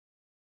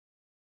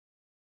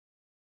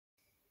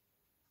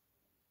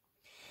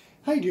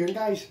How you doing,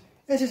 guys?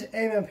 This is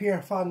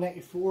MMP Fan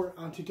 94,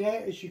 and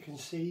today, as you can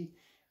see,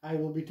 I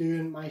will be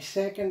doing my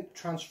second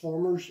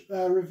Transformers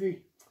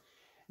review.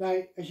 Now,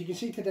 as you can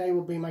see, today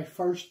will be my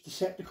first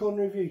Decepticon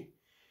review,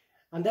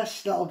 and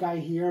this little guy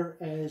here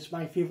is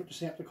my favourite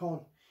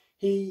Decepticon.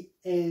 He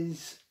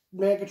is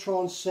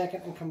Megatron's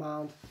second in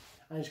command,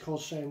 and he's called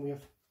Soundwave,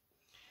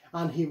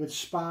 and he would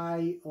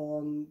spy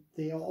on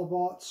the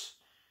Autobots,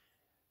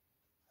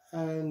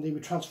 and they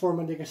would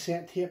transform into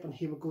cassette tape, and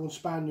he would go and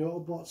spy on the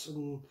Autobots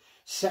and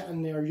sit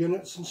in their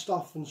units and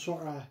stuff, and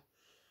sort of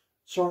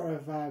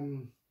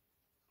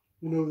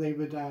you know, they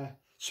would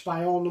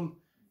spy on them.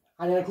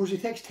 And then of course he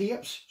takes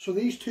tapes. So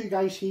these two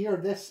guys here,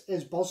 this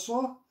is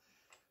Buzzsaw,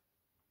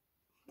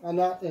 and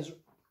that is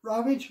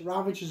Ravange.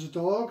 Ravange is a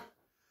dog,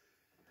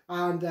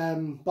 and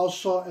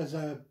Buzzsaw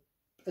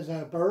is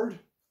a bird.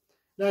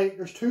 Now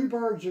there's two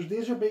birds. There's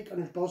Laserbeak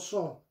and there's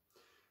Buzzsaw,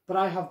 but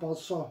I have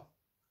Buzzsaw.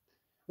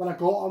 When I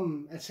got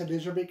him, it said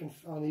Laserbeak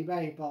on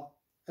eBay, but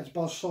it's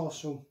Buzzsaw.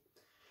 So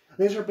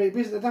Laserbeak,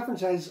 basically the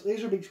difference is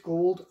Laserbeak's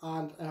gold,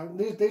 and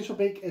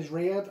Laserbeak is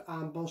red,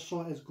 and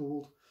Buzzsaw is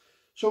gold.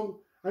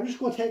 So I'm just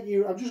going to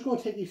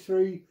take you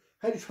through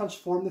how to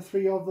transform the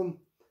three of them,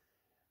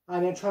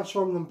 and then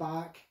transform them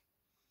back.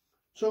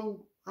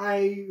 So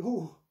I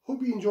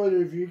hope you enjoy the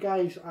review,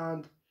 guys,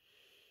 and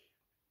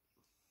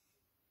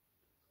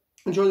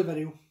enjoy the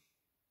video.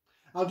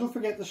 Don't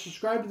forget to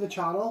subscribe to the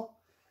channel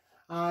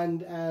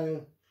and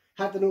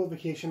hit the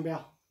notification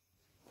bell.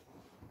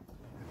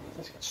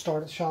 Let's get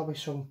started, shall we?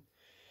 So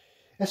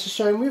this is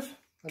Soundwave.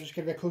 I'll just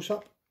give you a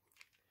close-up.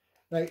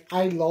 Now,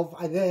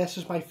 this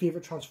is my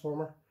favourite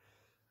Transformer.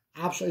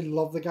 Absolutely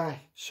love the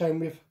guy,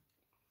 Soundwave.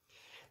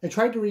 They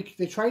tried to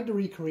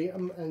recreate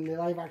him in the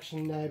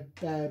live-action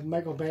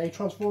Michael Bay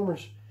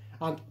Transformers.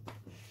 And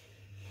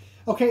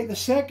okay, the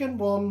second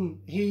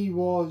one, he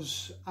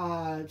was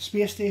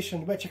Space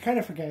Station, which I kind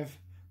of forgive.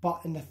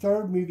 But in the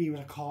third movie, he was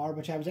a car,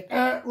 which I was like,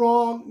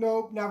 wrong,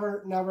 nope,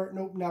 never,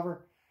 nope,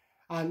 never.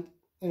 And,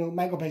 you know,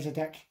 Michael Bay's a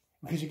dick,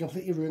 because he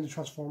completely ruined the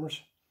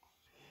Transformers.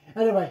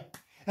 Anyway,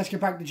 let's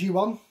get back to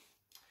G1.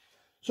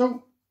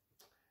 So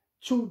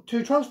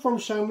to transform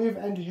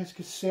Soundwave into his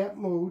cassette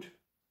mode,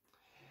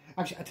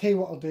 actually, I'll tell you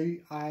what I'll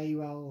do.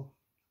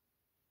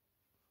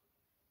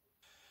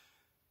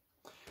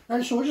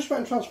 Right, so I just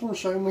went and transformed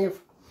Soundwave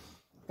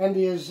into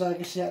his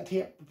cassette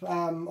tape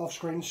off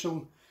screen.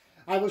 So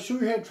I will show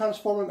you how to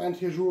transform him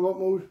into his robot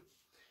mode,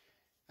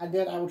 and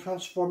then I will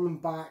transform him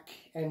back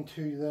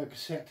into the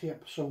cassette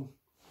tape. So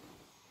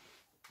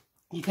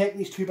you take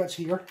these two bits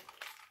here,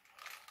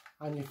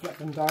 and you flip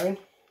them down,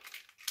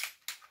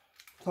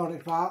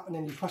 like that, and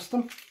then you twist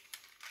them,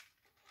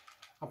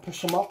 and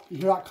push them up. You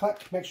hear that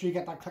click, make sure you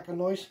get that clicking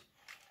noise.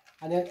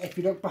 And then if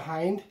you look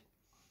behind,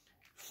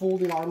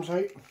 fold the arms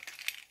out.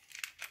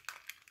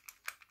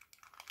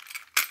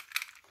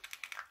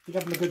 You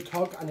give them a good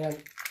tug, and then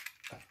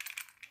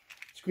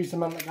squeeze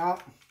them in like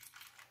that,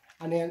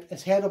 and then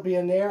his head will be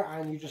in there,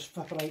 and you just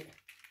flip it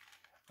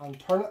out and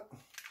turn it.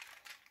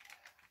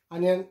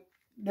 And then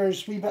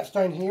there's wee bits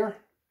down here,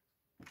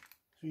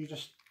 so you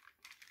just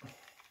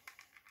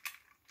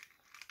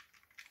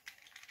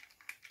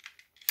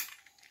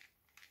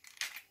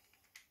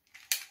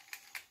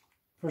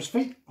for his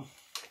feet.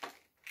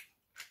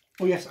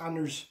 Oh yes, and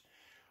there's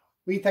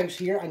wee things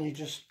here, and you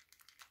just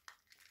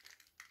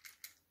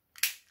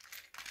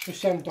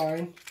send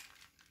down,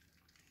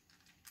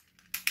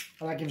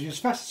 and that gives you his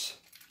fists.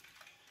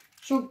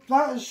 So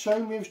that is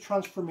Soundwave's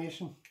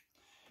transformation.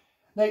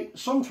 Now,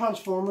 some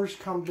Transformers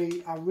can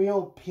be a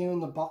real pain in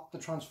the butt to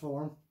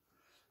transform,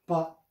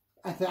 but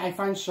I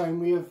find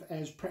Soundwave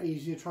is pretty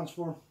easy to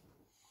transform.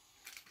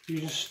 You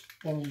just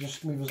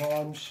move his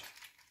arms.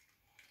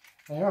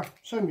 There,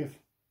 Soundwave.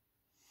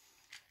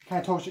 He kind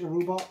of talks like a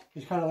robot.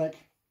 He's kind of like,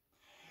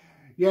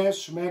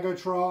 yes,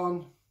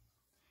 Megatron.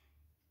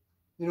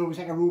 You know, he's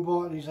like a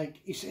robot, and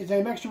he's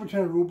a mixture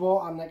between a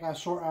robot and like a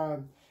sort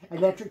of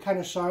electric kind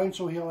of sound.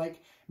 So he'll like,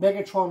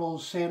 Megatron will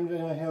send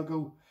and he'll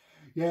go,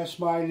 yes,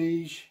 my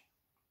liege.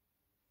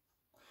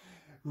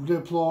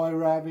 Deploy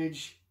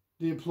Ravange,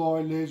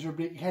 deploy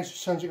Laserbeak. He kind of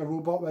sounds like a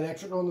robot with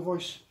electric on the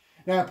voice.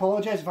 Now I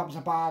apologise if that was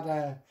a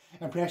bad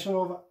impression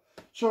of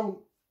it.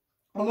 So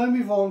I'll now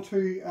move on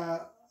to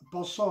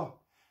Buzzsaw,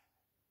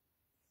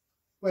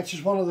 which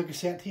is one of the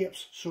cassette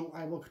tapes. So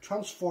I will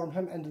transform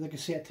him into the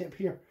cassette tape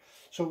here.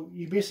 So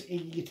you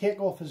take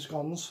off his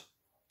guns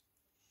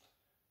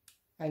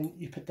and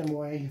you put them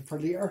away for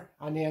later,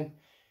 and then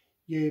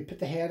you put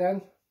the head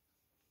in,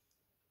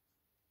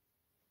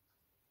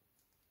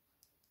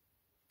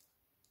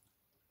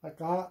 like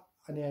that,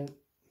 and then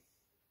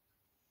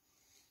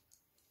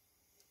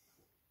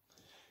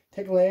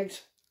take the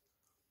legs,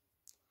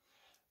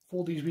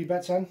 fold these wee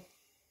bits in,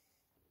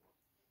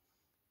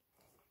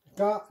 like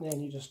that, and then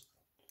and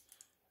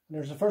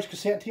there's the first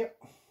cassette tape.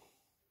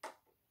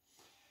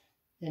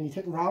 And you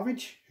take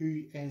Ravange,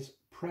 who is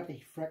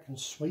pretty freaking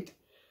sweet.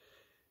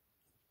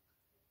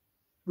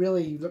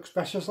 Really looks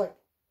vicious, like.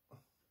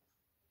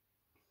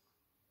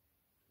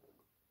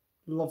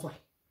 Lovely.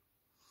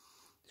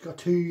 It's got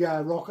two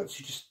rockets.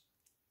 You just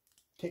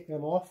take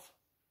them off.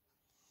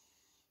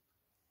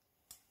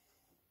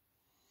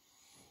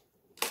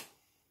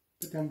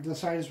 Put them to the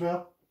side as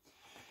well.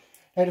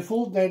 Now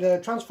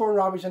the Transformer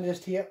Ravage into this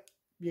tape,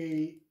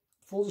 you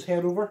fold his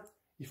head over,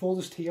 you fold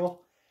his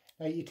tail,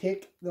 now you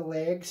take the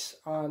legs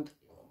and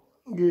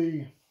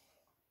you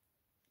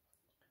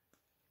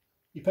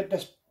put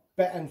this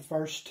bit in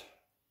first.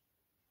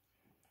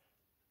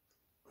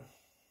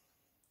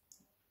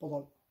 Hold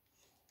on.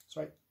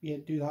 Sorry, you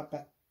do that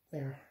bit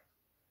there.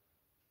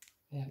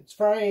 Yeah, it's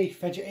very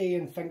fidgety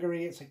and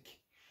fingery. It's like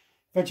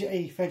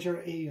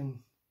fidgety, and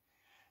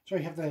so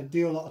you have to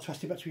do a lot of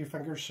twisty bits with your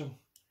fingers. So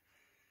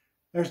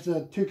there's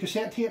the 2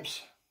 cassette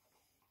tapes.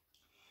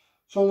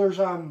 So there's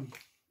a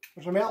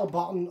metal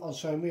button on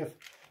Soundwave.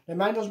 Now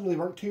mine doesn't really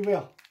work too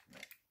well.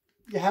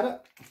 You hit it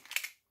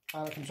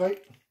and it comes out.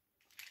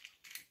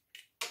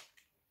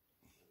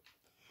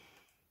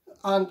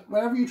 And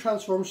whenever you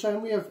transform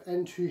Soundwave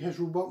into his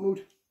robot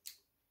mode,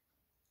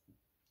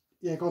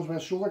 yeah, it goes with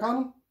a shoulder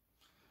cannon.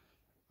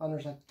 And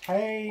there's a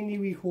tiny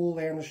wee hole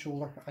there in the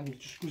shoulder, and it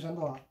just goes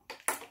into that.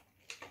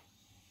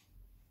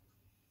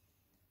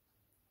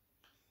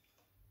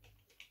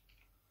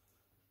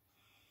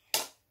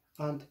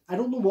 And I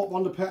don't know what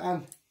one to put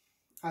in.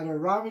 Either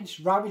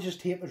Ravage's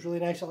tape is really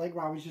nice. I like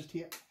Ravage's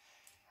tape.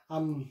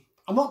 I'm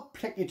not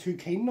particularly too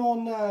keen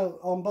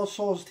on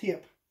Buzzsaw's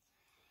tape,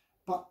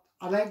 but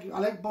I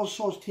like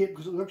Buzzsaw's tape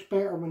because it looks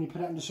better when you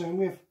put it into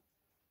Soundwave.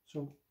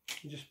 So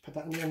you just put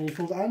that in there and you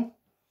fold it in.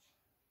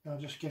 I'll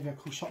just give you a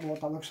close up of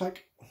what that looks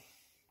like.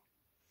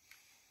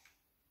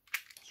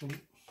 So,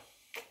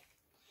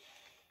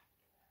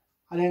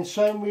 and then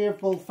Soundwave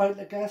will fight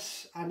like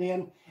this, and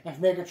then if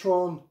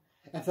Megatron,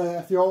 if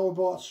the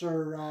Autobots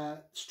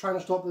are trying to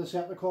stop the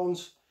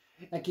Decepticons,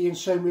 again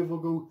Soundwave will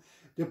go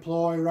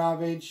deploy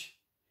Ravage,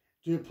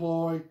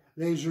 deploy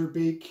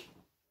Laserbeak.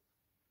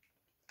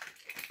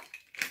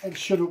 It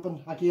should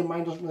open. Again,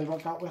 mine doesn't really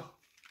work that well.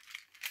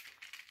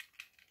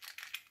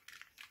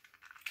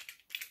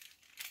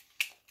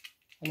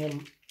 And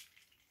then,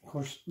 of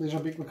course,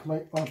 Laserbeak will come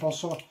out on a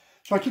Buzzsaw.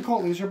 So I could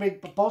call it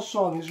Laserbeak, but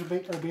Buzzsaw and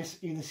Laserbeak are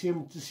basically the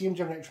same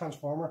generic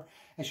Transformer.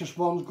 It's just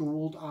one's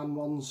gold and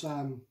one's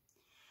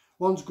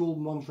gold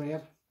and one's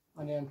red.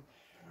 And then,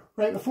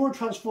 right, before I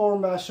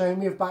transform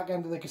Soundwave back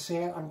into the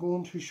cassette, I'm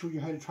going to show you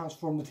how to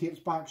transform the tapes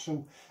back.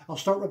 So I'll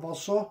start with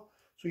Buzzsaw.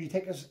 So you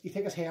take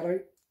his head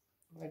out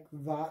like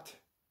that,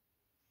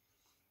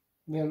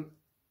 and then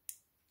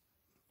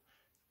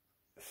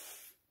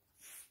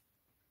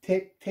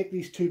take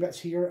these 2 bits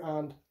here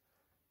and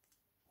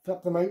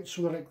flip them out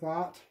so they're like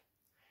that.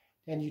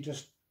 Then you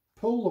just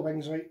pull the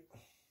wings out,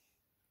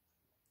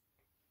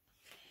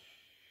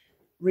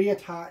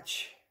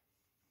 reattach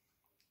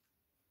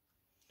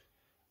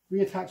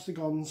the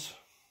guns,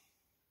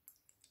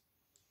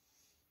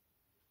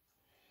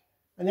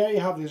 and there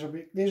you have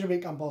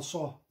Laserbeak and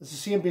Buzzsaw. It's the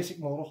same basic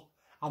model,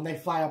 and they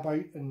fly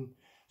about and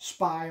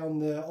spy on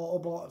the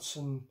Autobots,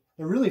 and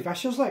they're really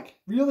vicious, like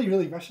really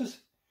vicious.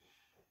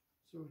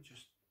 So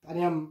just, and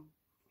then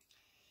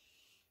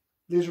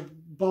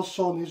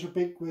Buzzsaw and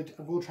Laserbeak would,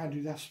 I'm going to try and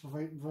do this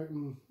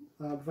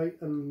without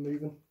them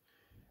moving.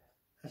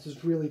 This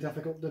is really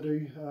difficult to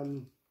do.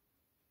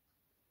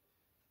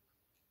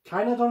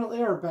 Kind of done it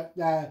there, but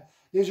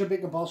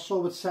Laserbeak and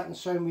Buzzsaw would sit in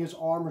Soundwave's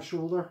arm or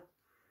shoulder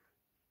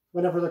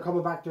whenever they're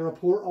coming back to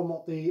report on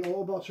what the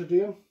Autobots are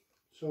doing.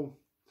 So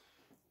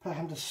put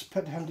him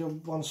to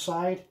one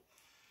side.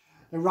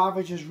 The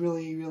Ravage is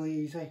really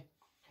easy.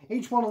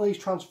 Each one of these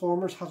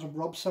Transformers has a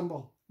rub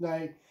symbol.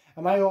 Now,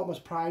 in my Optimus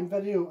Prime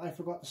video, I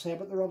forgot to say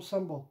about the rub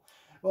symbol.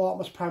 Well,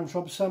 Optimus Prime's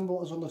rub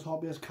symbol is on the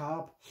top of his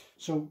cab.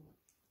 So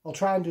I'll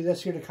try and do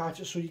this here to catch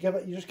it. So you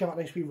just give it a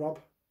nice wee rub,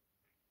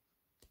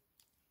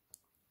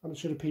 and it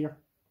should appear.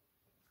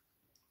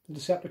 The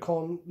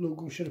Decepticon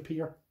logo should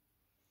appear.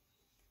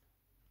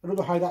 I don't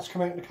know how that's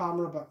come out in the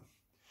camera, but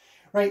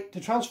right, to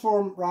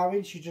transform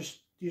Ravage, you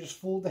just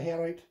fold the head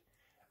out,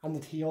 and the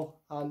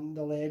tail and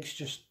the legs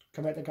just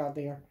come out the guard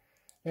there.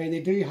 Now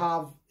they do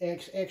have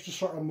extra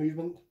sort of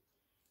movement,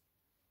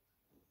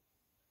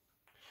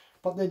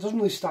 but it doesn't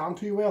really stand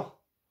too well,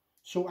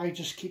 so I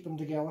just keep them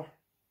together.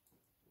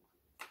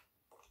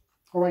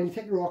 Or when you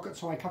take the rockets,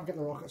 so I can't get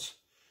the rockets.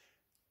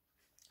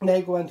 Now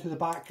go into the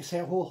back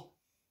cassette hole,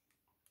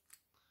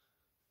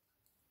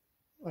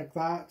 like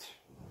that,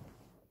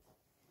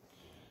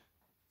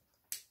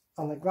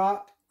 and like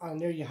that,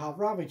 and there you have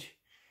Ravage,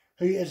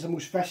 who is the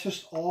most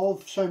vicious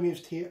of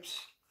Soundwave's tapes.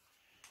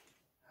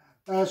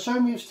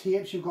 Soundwave's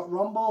tapes, you've got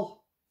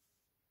Rumble,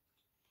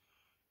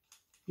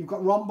 you've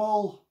got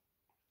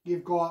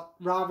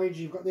Ravage,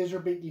 you've got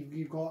Laserbeak,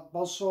 you've got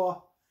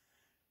Buzzsaw,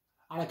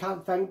 and I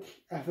can't think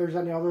if there's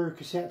any other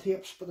cassette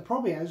tapes, but there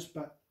probably is,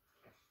 but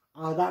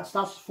that's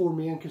the 4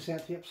 main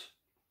cassette tapes.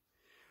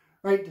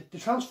 Right, to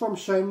transform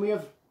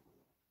Soundwave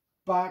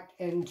back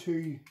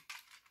into,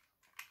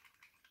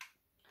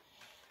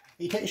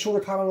 you take the shoulder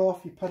cannon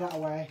off, you put it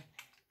away,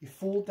 you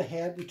fold the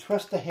head, you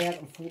twist the head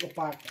and fold it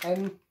back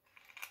in,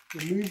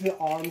 you move the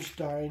arms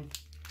down,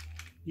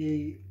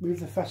 you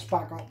move the fist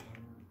back up,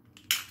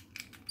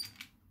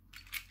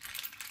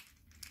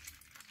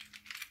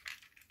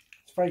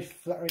 very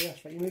flittery,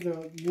 this, right?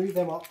 You move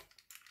them up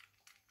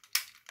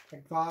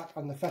like that,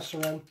 and the fists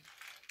are in.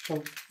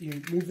 So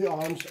you move the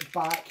arms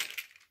back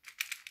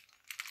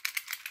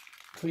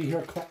until you hear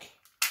a click.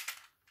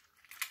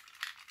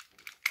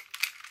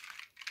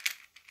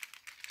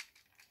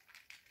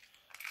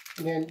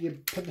 And then you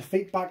put the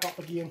feet back up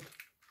again.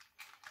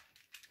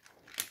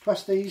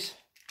 Twist these.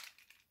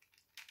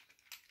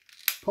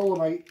 Pull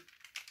them out.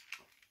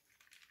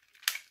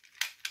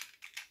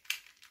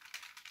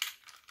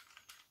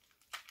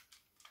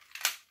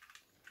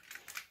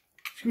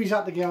 Squeeze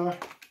that together.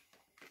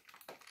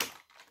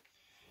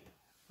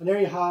 And there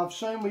you have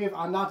Soundwave,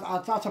 and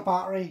that's a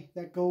battery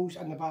that goes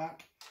in the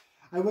back.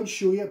 I would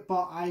show you,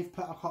 but I've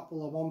put a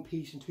couple of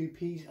 1-piece and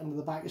 2-piece into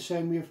the back of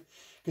Soundwave,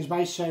 because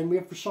my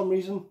Soundwave for some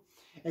reason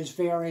is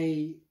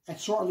it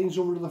sort of leans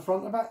over to the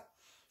front a bit.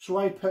 So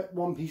I put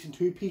 1-piece and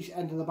 2-piece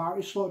into the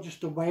battery slot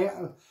just to weigh it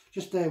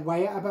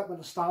a bit when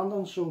it's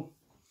standing. So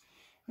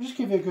I'll just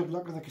give you a good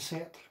look at the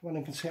cassette when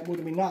in cassette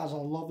mode. I mean, that is a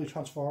lovely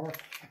transformer.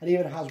 It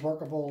even has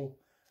workable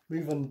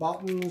moving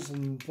buttons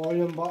and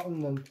volume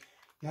button, and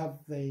you have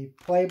the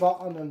play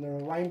button and the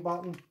rewind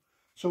button.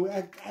 So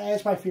it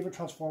is my favourite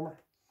transformer.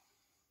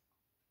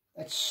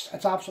 It's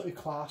absolutely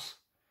class.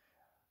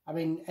 I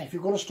mean, if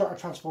you're going to start a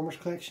Transformers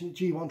collection,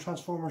 G1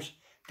 Transformers,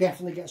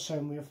 definitely get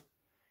Soundwave,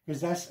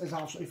 because this is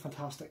absolutely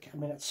fantastic. I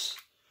mean,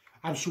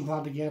 I'm so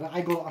glad to get it. I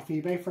got it off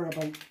eBay for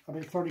about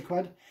 30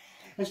 quid.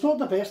 It's not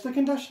the best of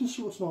conditions,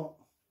 so it's not.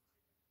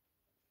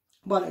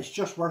 But it's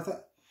just worth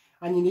it.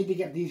 And you need to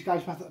get these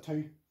guys with it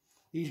too.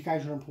 These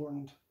guys are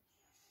important.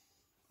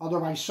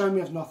 Otherwise, Soundwave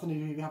has nothing to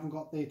do if you haven't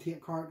got the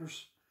tape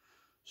characters.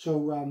 So,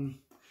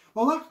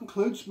 well, that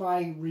concludes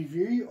my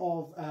review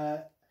of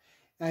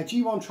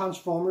G1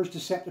 Transformers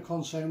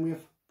Decepticon Soundwave.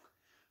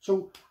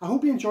 So, I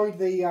hope you enjoyed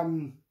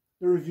the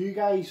review,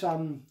 guys.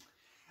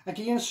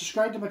 Again,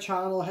 subscribe to my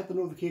channel, hit the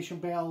notification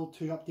bell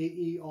to update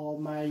you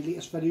on my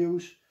latest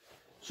videos.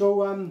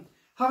 So,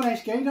 have a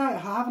nice day,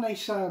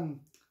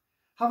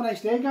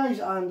 guys,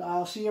 and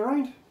I'll see you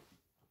around.